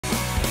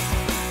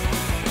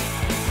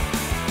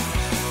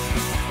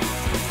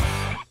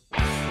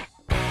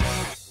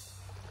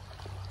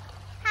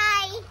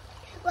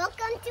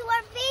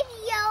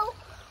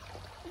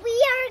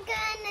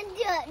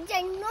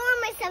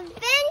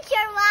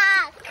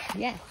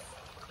Yes.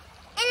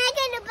 And I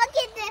got a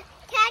bucket to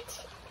catch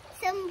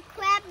some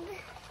crab.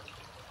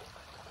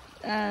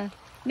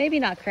 Maybe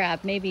not crab,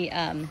 maybe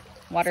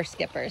water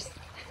skippers.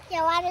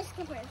 Yeah, water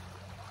skippers.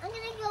 I'm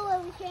gonna go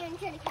over here and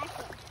try to catch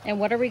them. And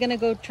what are we gonna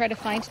go try to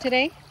find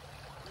today?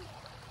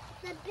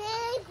 The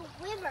big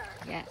river.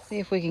 Yes. See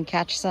if we can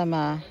catch some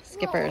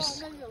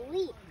skippers. Whoa, there's a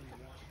leaf.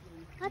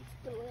 That's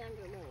the way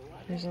under the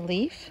water. There's a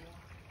leaf.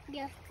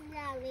 Yes,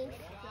 that leaf.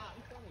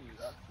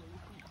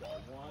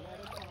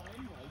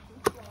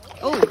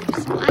 Oh, you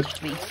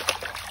splashed me.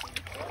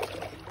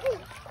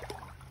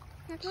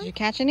 Did you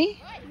catch any?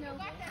 No.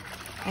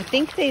 I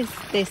think they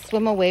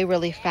swim away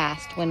really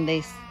fast when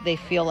they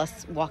feel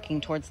us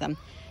walking towards them.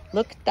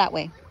 Look that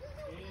way.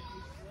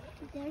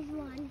 There's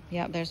one.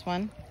 Yeah, there's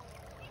one.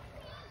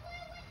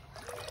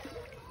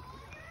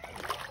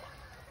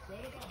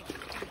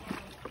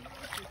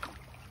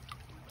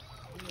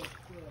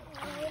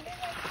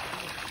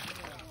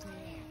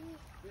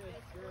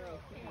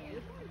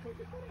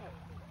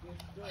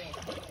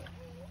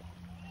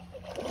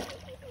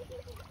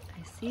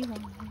 I see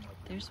one.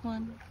 There's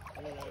one.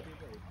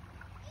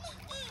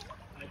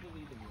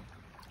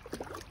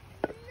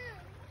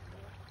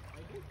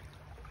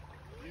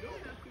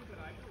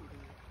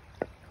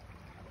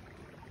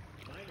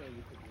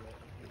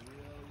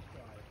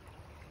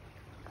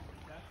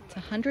 It's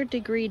a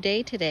 100-degree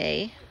day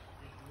today,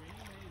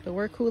 but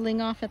we're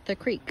cooling off at the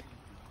creek.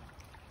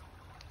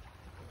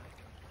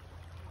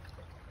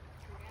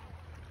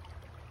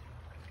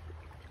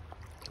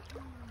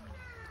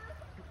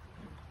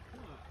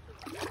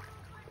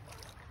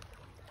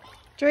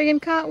 Dragon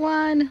caught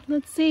one.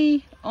 Let's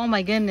see. Oh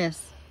my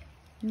goodness.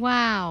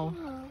 Wow.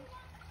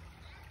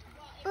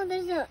 Oh,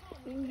 there's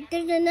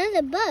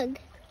another bug.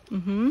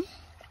 Mm-hmm.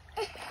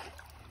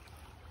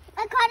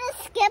 I caught a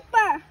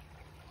skipper.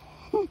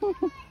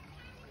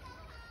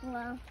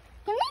 Wow.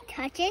 Can I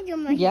touch it with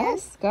my hand?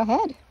 Yes, go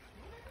ahead.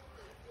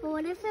 But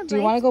what if it Do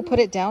you want to bites go put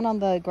it down on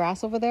the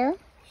grass over there? me?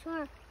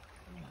 Sure.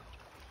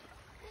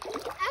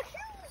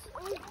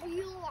 Actually,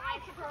 you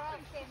like her.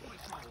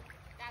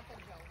 That's a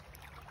joke.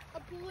 A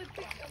bullet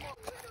picked them up.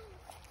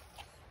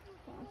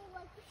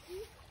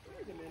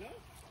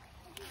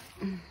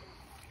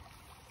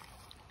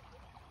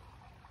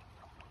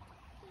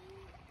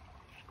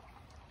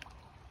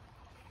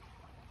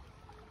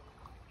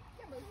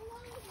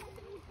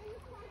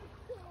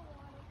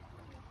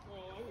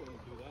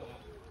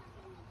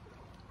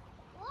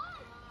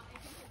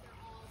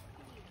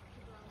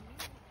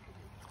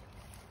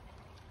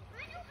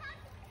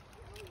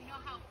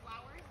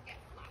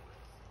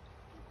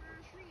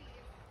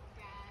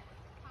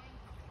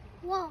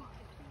 Whoa.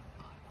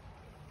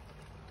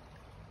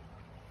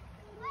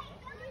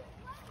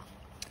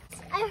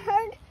 I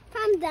heard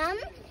from them,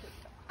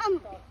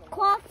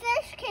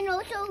 crawfish can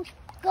also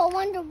go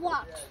under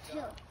rocks too.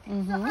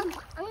 Mm-hmm. So I'm gonna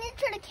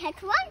try to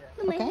catch one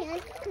with my Okay.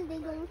 hands because they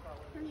go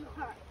really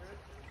hard.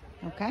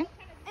 Okay.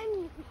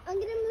 And I'm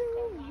gonna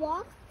move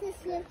rocks to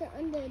see if they're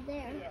under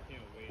there.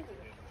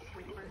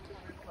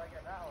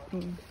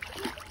 Mm.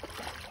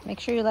 Make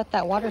sure you let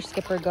that water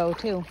skipper go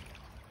too.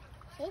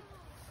 See?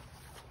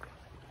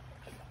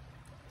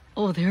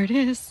 Oh, there it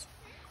is.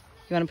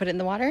 You want to put it in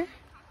the water?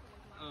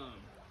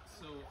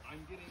 So I'm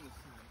getting this.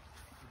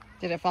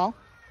 Did it fall?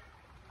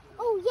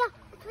 Oh yeah,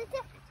 it's right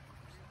there.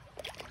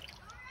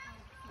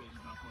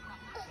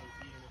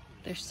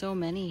 There's so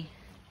many.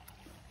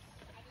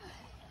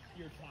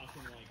 You're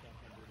talking like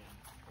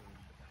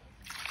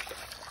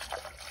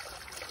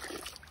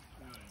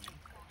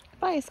 100.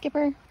 Bye,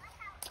 skipper.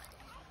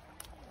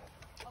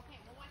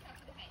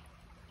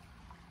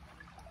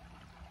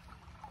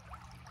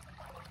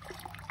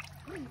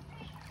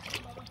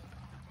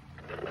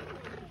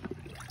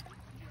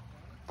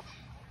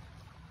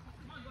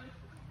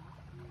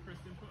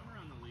 Kristen, put her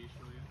on the leash,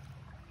 will you?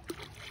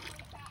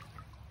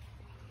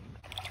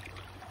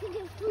 Because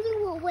it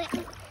flew away.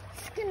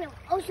 It's gonna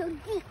also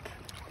deep.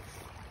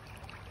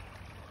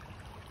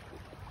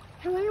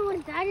 I wonder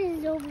what that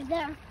is over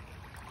there.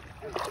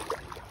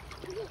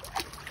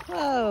 Whoa.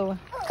 Oh,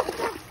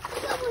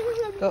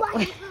 Go,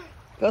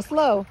 go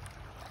slow.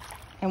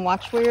 And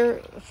watch where your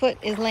foot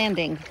is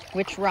landing.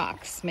 Which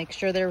rocks. Make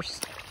sure they're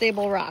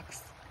stable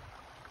rocks.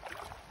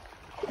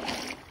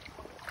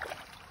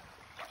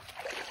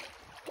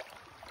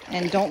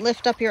 And don't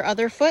lift up your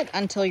other foot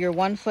until your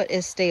one foot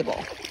is stable.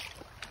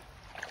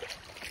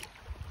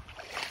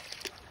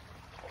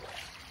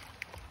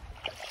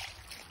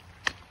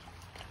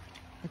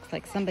 Looks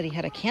like somebody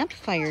had a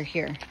campfire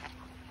here.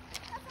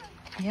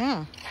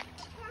 Yeah.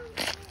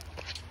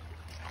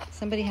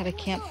 Somebody had a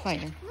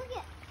campfire. Look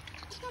at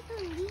the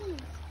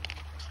leaves.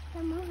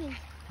 They're moving.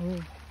 Ooh.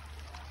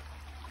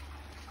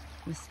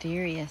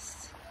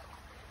 Mysterious.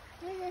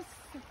 There's a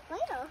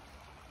spider.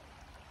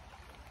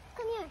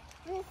 Come here.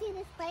 You want to see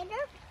the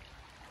spider?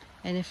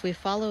 And if we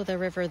follow the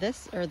river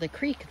the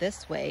creek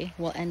this way,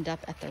 we'll end up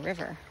at the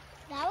river.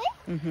 That way?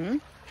 Mm-hmm.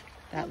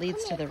 That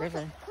leads to Come the here,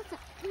 river. closer,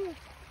 come here.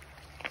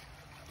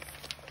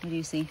 What do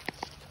you see?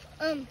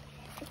 Come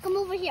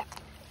over here.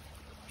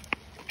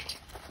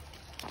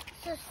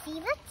 So see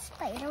that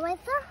spider right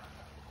there?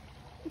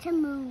 It's a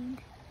moon.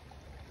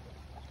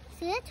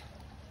 See it?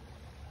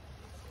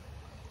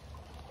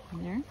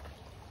 There?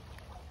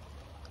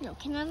 No,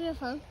 can I have your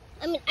phone?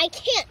 I mean, I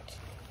can't.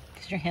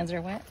 Because your hands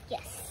are wet?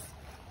 Yes.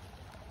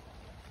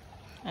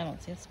 I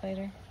don't see a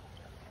spider.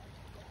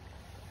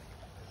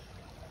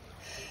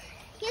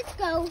 Let's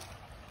go.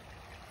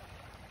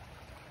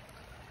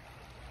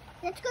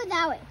 Let's go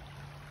that way.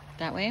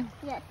 That way?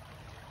 Yes.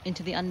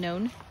 Into the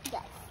unknown?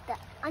 Yes. The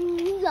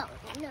unknown.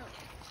 No.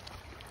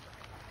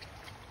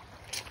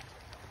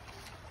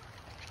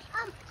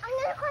 I'm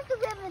gonna cross the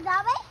river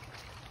that way,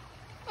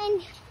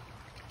 and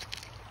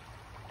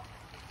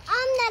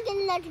I'm not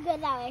gonna let you go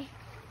that way.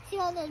 See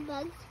all those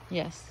bugs?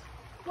 Yes.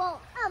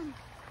 Well, I'm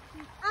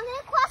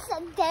gonna cross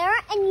it there,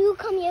 and you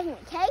come with me,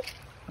 okay?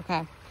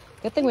 Okay.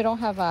 Good thing we don't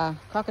have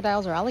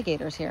crocodiles or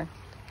alligators here.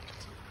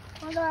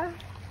 Well, there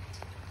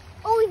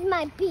always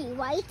might be,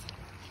 right?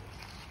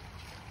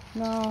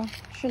 No,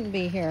 shouldn't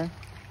be here.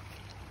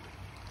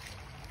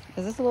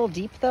 Is this a little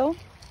deep though?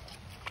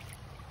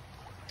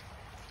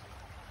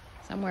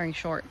 So I'm wearing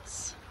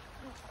shorts.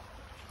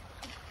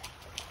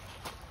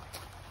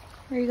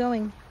 Where are you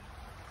going?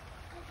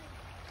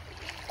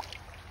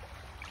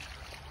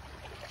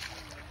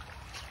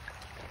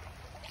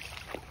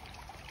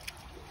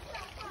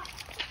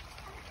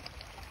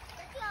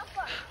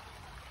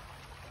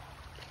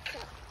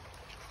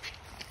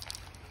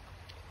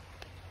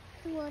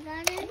 Well,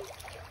 that is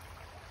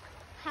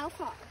how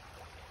far?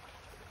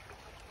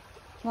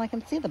 Well, I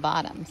can see the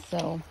bottom,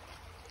 so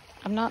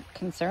I'm not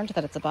concerned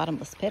that it's a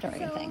bottomless pit or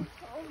anything.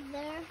 So, over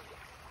there.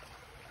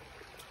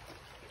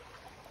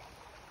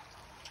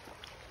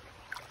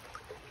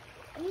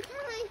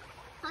 Anytime I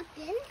hop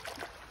in,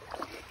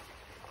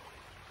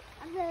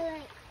 I feel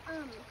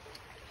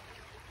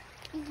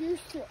like,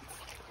 used to it.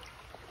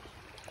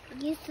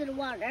 Used to the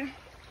water.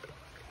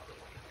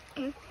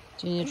 Do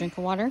you need a drink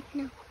of water?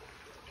 No.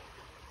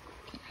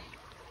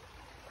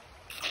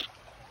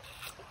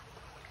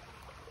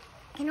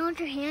 Can I hold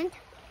your hand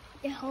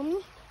to hold me?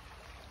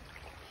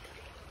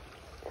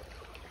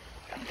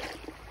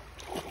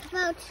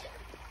 About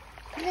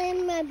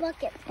in my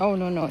bucket, Oh,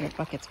 no, your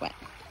bucket's wet.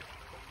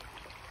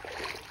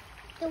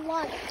 the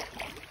water.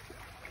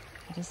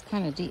 It is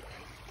kind of deep.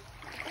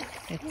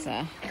 It's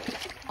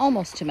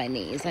almost to my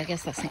knees. I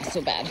guess that's not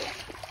so bad.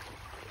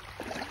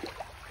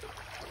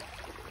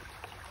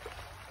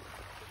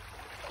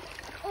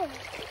 Oh.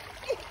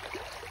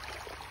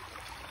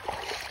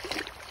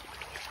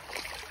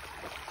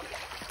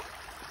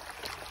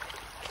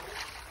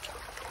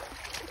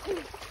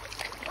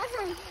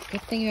 Awesome.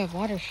 Good thing you have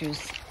water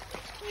shoes.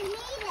 We made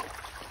it.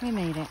 We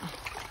made it.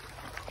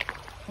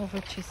 Over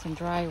to some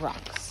dry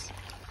rocks.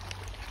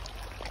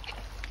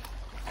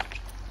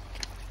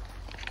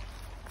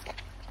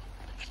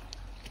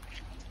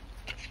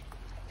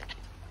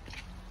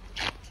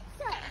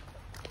 So,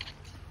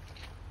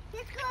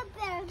 let's go up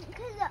there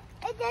because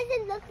it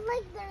doesn't look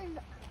like there's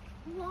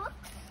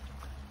rocks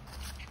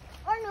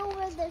or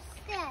nowhere to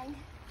stand.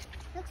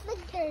 Looks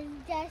like there's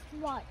just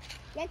water.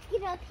 Let's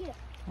get up here.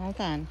 Well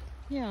done.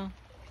 Yeah.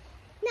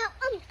 Now,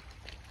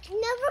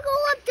 never go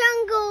up there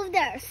and go over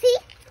there. See?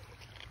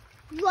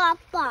 Drop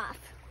off.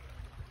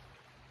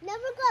 Never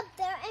go up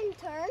there and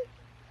turn.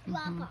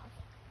 Drop off.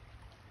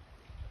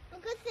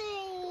 Good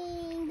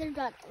thing they're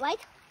done, right?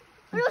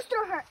 But it'll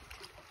still hurt.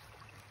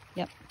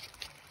 Yep.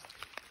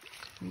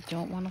 You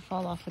don't want to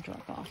fall off a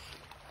drop off.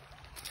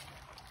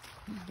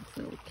 It's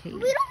okay. We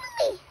don't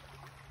really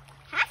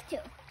have to.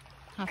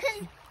 Have Because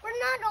to. we're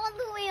not all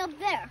the way up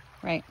there.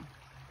 Right.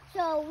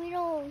 So we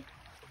don't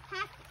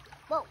have to.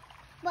 But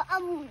we're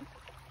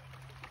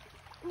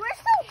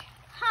so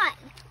high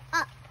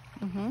up.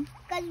 Mm-hmm.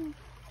 Because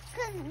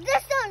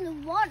this is the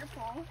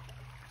waterfall.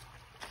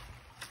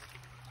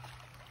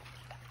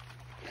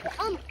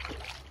 I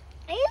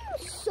am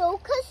so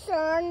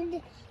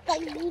concerned that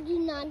you do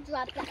not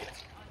drop that.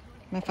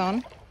 My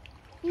phone?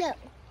 No,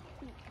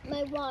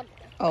 my water.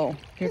 Oh,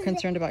 you're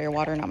concerned about your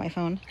water, not my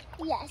phone?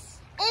 Yes,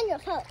 and your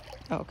phone.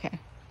 Okay.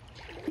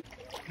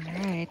 All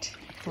right.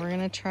 We're going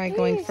to try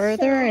going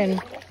further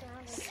and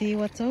see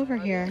what's over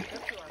here.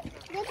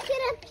 Let's get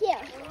up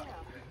here.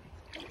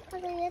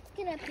 Okay, let's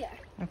get up here.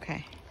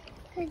 Okay.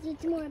 Because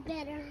it's more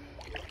better.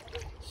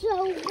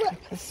 So,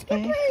 This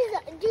way.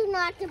 skippers do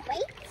not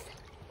bite.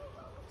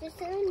 Just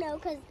so you know,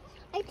 because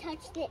I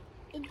touched it.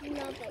 It did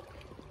not bite.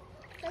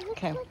 So it looks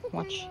Okay, like a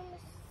watch.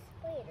 ginormous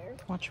spider.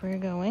 Watch where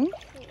you're going.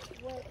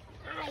 With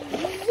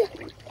eyes.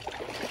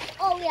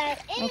 Oh, yeah,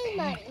 and Okay.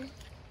 money.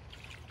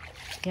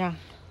 Yeah.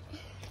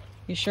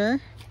 You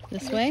sure?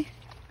 This way?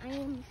 I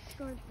am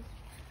sure.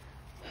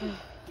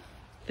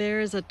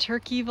 There's a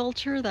turkey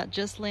vulture that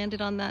just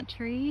landed on that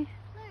tree.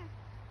 Where?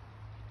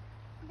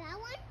 That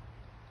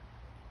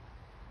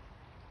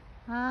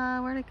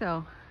one? Where'd it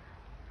go?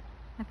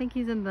 I think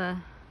he's in the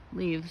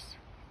leaves.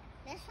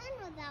 This one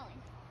or that one?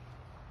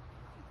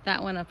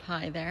 That one up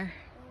high there.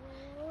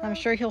 I'm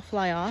sure he'll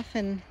fly off,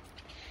 and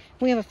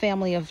we have a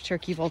family of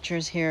turkey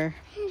vultures here.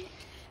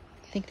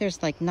 I think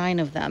there's like 9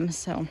 of them,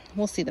 so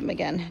we'll see them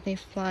again. They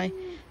fly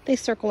They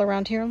circle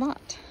around here a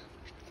lot.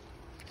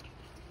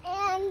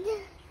 And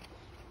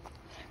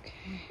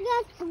Okay.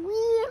 that's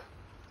weird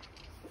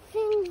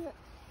things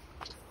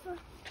for,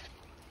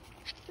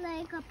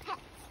 like a pet.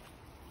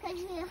 Because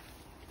we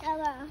have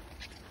a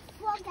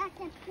frog at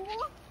the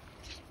pool.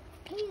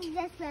 He's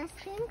just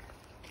resting.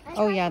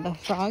 Oh yeah, the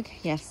frog.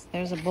 Yes,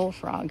 there's a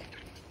bullfrog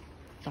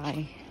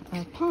by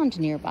a pond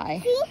nearby.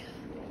 See?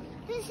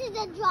 This is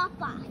a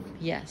drop-off.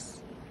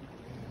 Yes.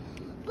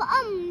 But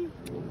I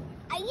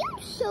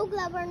am so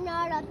glad we're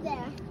not up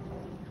there.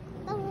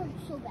 That was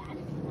so bad.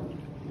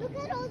 Look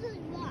at all those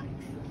rocks.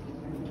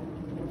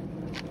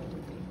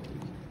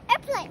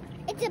 Airplane.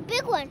 It's a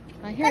big one.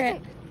 I hear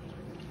it.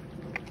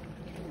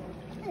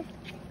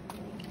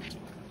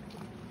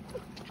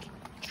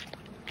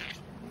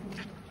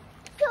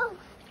 So,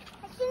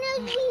 as soon as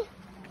we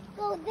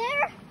go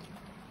there,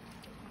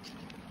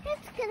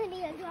 it's gonna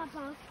be a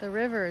drop-off. The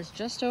river is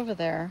just over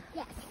there,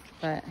 Yes.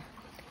 but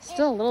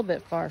still a little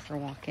bit far for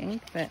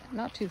walking, but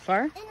not too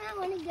far. And I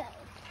want to go.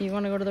 You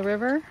want to go to the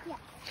river? Yes.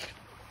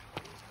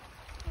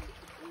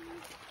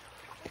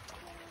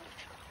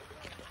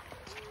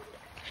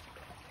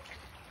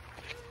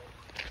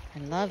 I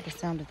love the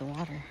sound of the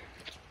water.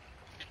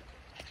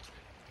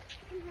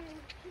 And then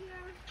here.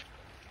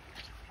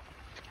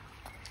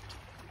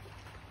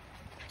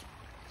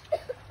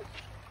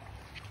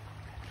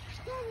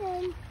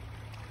 And then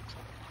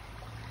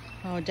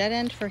Oh, dead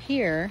end for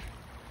here,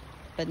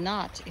 but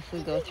not if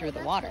we go through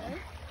the water.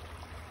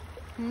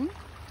 Hmm?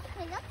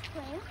 okay, that's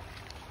clean.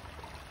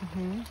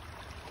 Mm-hmm.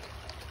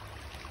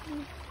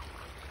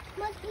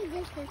 Must be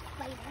just a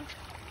spider.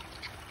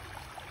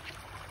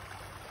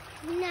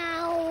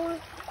 Now,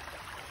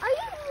 are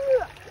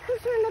you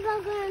concerned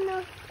about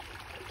going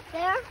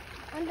there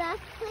on that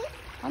place?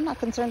 I'm not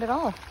concerned at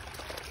all.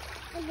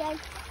 And then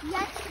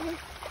that's the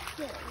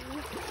thing.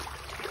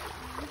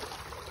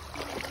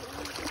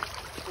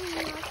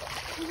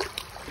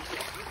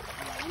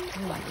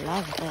 Oh, I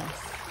love this.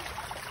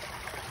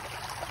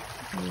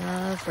 I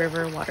love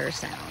river water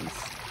sounds.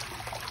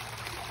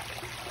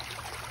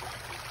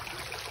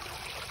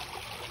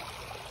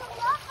 So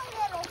walk a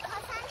little,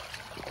 cousin.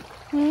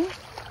 Hmm?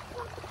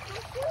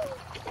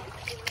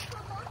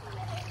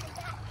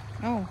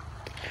 Okay. Oh.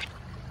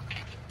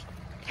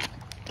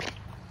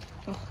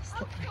 Oh,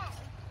 slippery.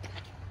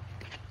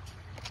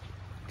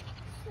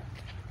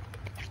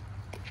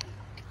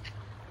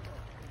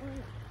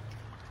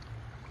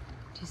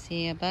 Do you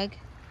see a bug?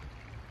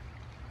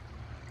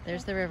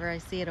 There's the river. I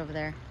see it over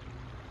there.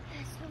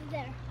 Yes, over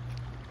there.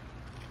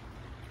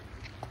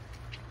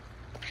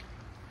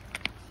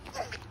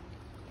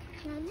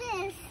 Now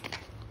this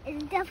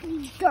is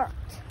definitely dirt.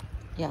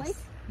 Yes.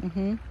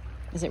 Mm-hmm.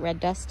 Is it red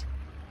dust?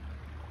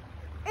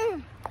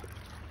 Mm.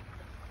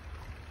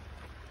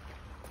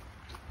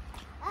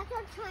 That's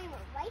our timer,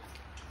 right?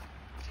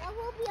 That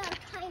will be our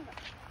timer.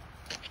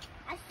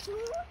 As soon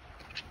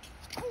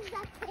as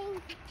that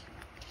thing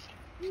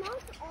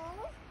melts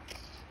all.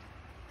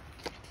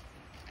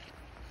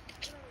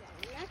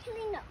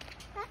 Actually, no.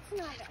 That's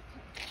not it.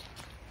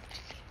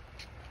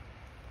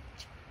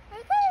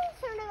 I'm kind of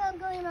concerned about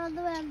going all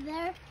the way up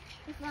there.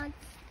 If that's...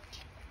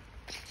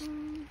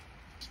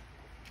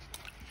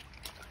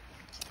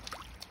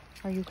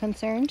 Are you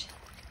concerned?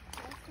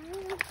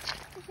 I'm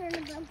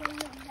concerned about going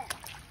up there.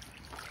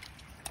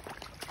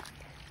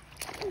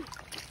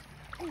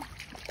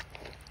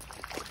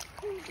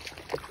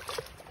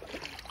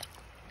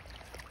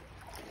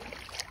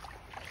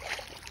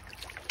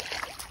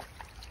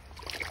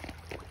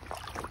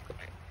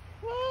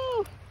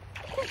 Woo!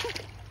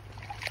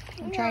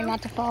 I'm trying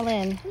not to fall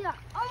in. We are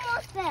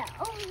almost there.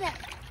 Over there.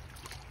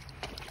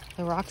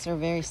 The rocks are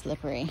very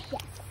slippery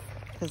Yes.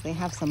 because they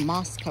have some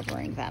moss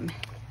covering them.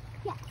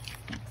 Yes.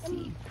 Let's see.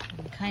 You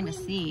can kind of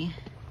see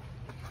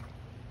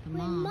the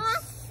When moss.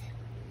 moss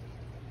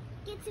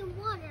gets in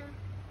water,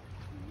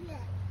 yeah,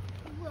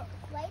 it will,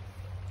 right?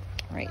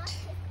 Right. Moss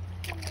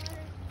gets in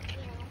water,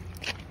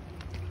 yeah.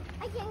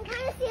 I can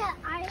kind of see an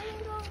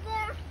island over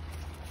there.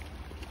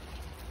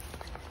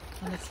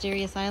 A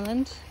mysterious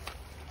island.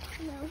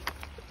 No.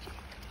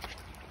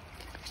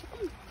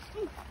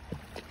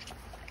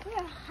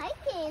 We're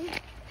hiking,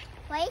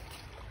 right?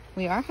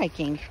 We are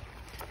hiking.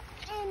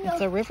 And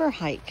It's a river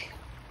hike.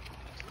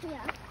 yeah.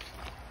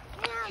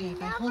 Okay,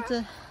 if I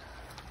Never-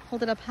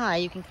 hold it up high,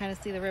 you can kind of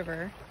see the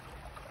river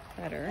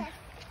better.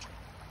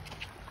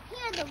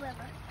 Here's the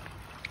river.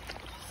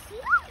 See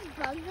those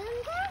bugs in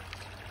there?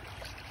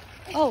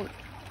 Oh,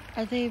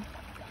 are they?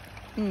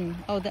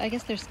 Oh, I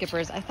guess they're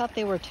skippers. I thought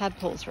they were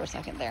tadpoles for a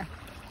second there.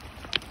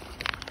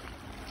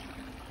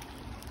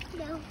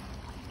 No.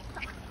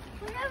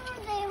 Whatever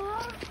they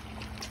were.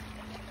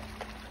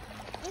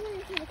 I'm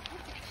gonna see the picture.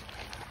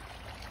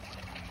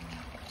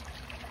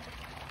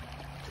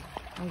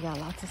 Oh yeah,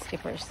 lots of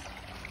skippers.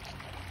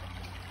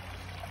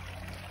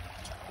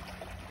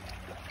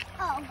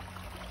 Oh,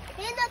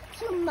 they look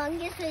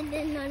humongous. I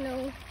did not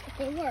know what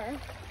they were.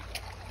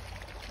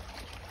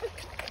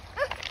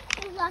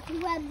 There's lots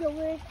of webs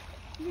over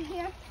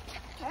here.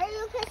 Are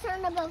you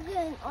concerned about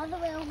going all the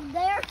way over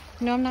there?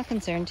 No, I'm not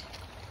concerned.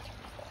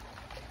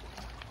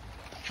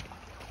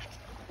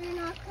 You're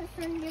not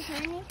concerned with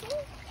anything?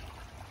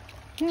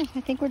 Yeah,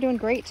 I think we're doing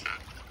great.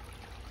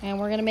 And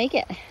we're gonna make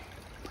it.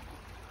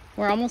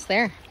 We're almost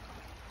there.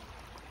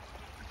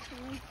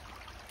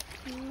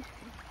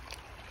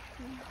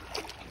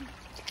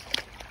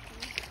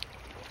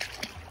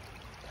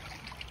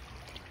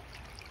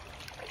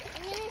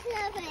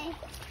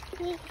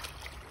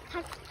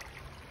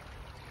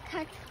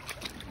 Cut,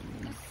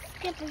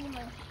 skipping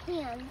my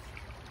hands.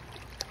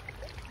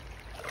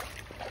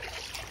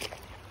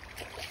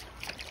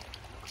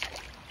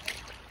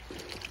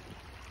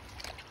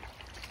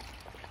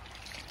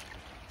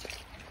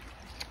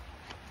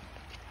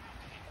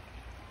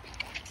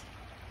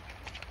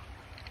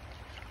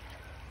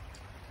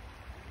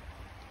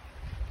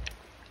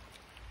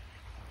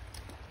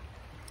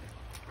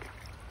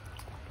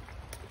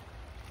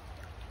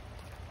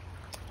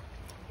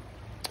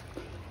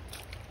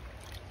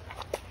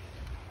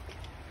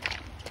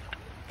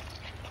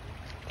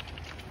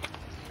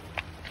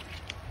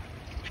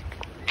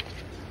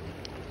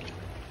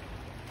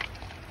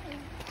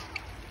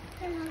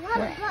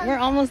 We're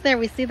almost there.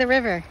 We see the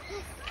river.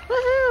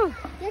 Woohoo!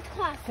 Let's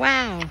cross.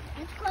 Wow.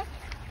 Let's cross.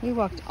 We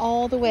walked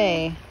all the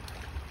way.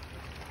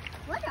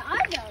 What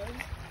are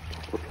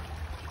those?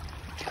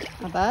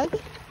 A bug?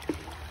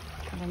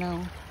 I don't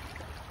know.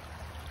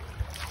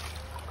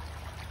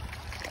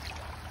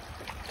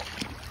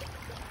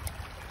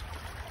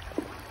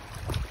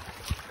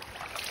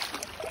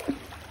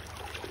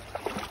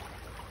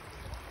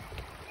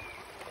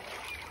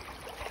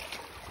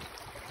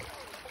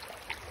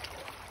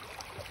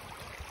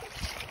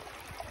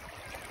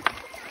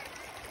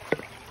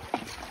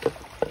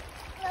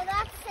 Well,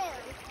 that's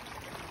sand.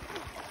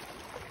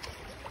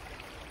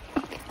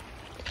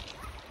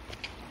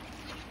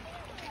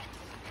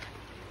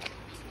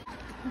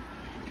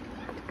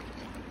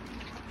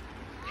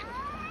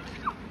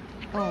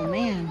 Oh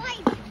man,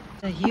 Wait,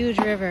 it's a huge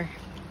river.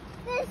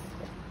 this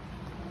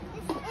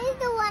is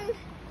the one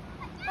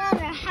by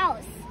our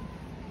house.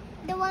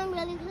 The one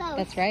really close.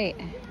 That's right.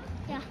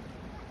 Yeah.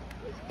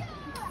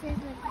 This is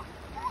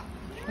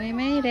like- We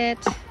made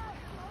it.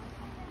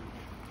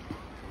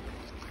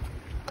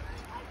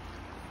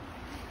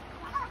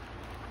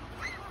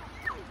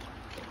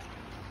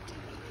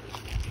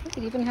 Look,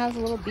 it even has a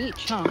little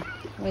beach, huh?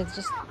 With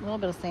just a little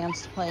bit of sand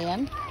to play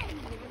in.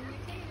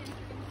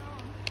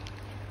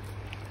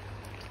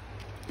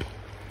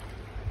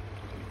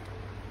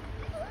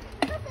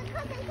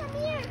 Cousin, come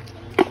here.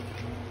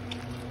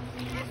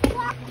 Let's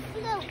walk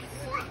floats.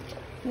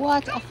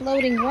 What? A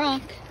floating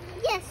rock?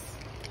 Yes.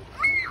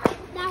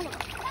 That one.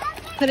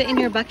 Put it in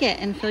your bucket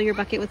and fill your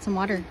bucket with some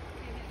water.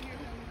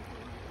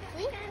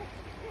 See?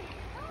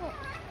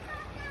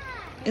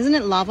 Isn't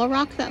it lava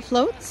rock that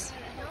floats?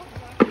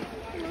 I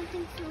don't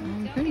think so.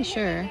 I'm pretty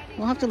sure.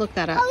 We'll have to look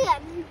that up. Oh yeah,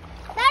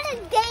 that is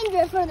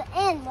dangerous for the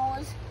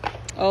animals.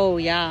 Oh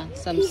yeah,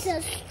 some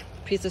Pieces.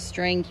 piece of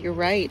string. You're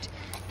right.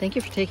 Thank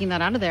you for taking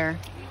that out of there.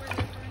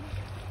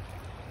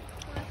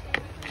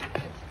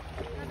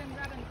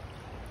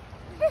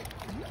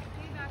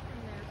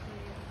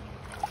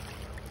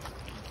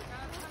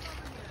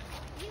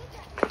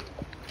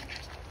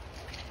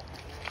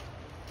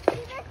 See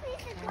that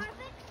piece of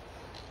garbage?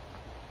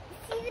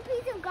 See the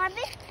piece of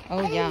garbage?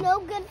 Oh That yeah. is no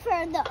good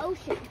for the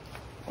ocean.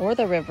 Or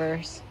the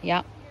rivers.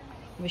 Yeah.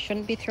 We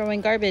shouldn't be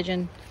throwing garbage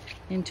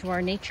into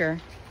our nature.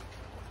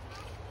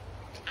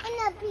 And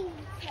that piece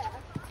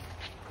of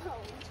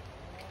coal.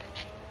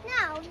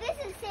 Now, this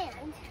is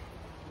sand.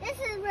 This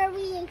is where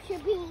we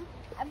should be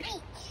a beach.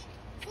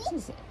 This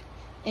is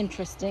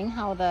interesting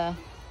how the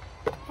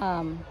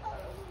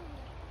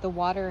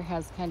water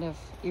has kind of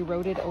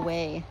eroded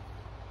away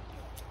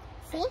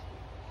See?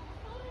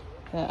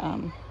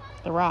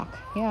 the rock.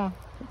 Yeah,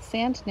 it's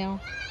sand now.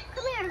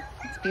 Come here.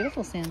 It's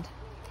beautiful sand.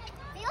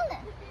 Feel it.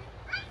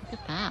 Look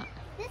at that.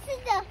 This is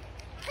the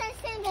kind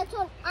of sand that's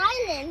on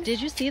islands.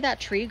 Did you see that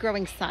tree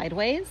growing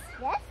sideways?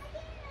 Yes?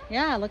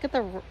 Yeah, look at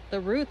the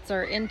roots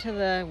are into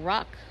the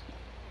rock,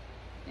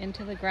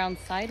 into the ground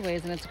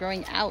sideways, and it's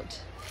growing out.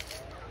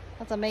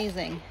 That's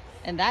amazing.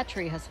 And that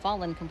tree has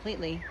fallen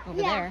completely over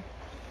Yeah. there.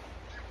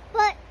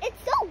 But it's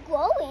still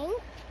growing.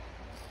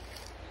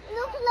 It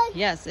looks like...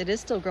 Yes, it is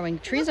still growing.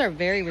 Trees are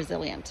very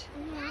resilient.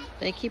 Mhm.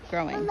 They keep But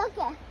growing. look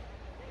at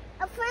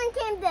a friend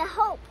came to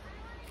help.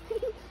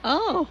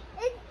 Oh,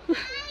 See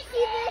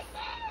this?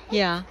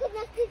 yeah.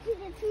 Connected to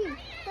the tree.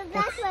 So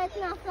that's why it's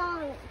not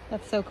falling.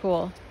 That's so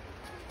cool.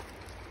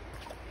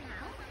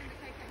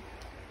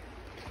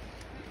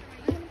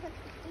 I'm gonna put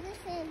this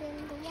sand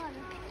in the water.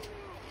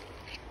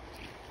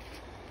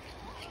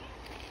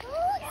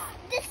 Oh,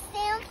 the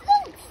sand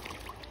floats.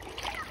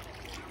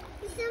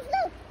 The sand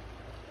floats.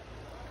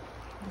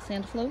 The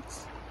sand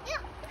floats.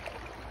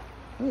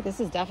 Yeah. Ooh, this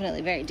is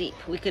definitely very deep.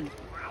 We could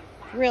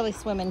really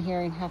swim in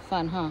here and have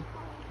fun, huh?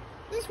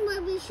 This way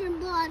we should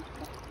board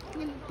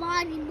the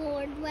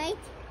bodyboard, right?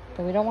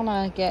 But we don't want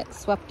to get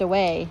swept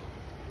away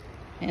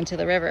into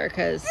the river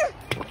because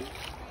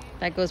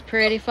that goes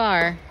pretty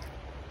far.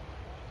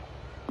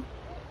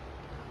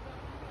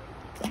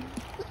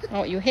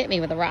 Oh, you hit me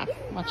with a rock.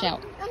 Watch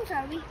out. I'm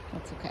sorry.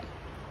 That's okay.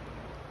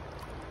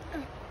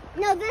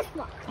 No, this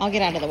one. I'll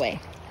get out of the way.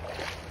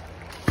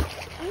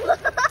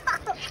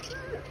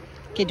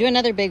 Okay, do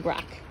another big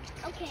rock.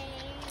 Okay.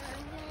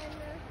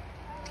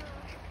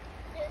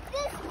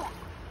 This one.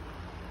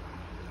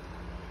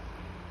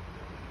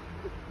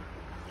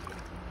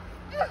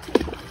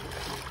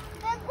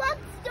 The rocks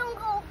don't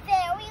go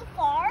very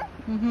far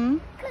Mm-hmm.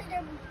 because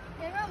they're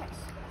enormous.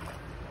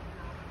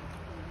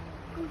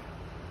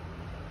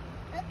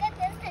 Look at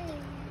this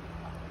thing.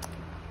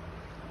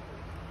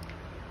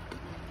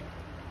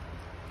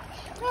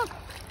 Oh,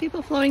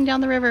 people floating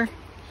down the river.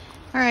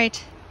 All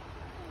right.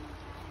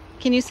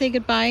 Can you say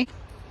goodbye?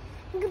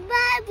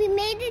 Goodbye. We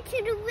made it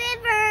to the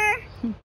river.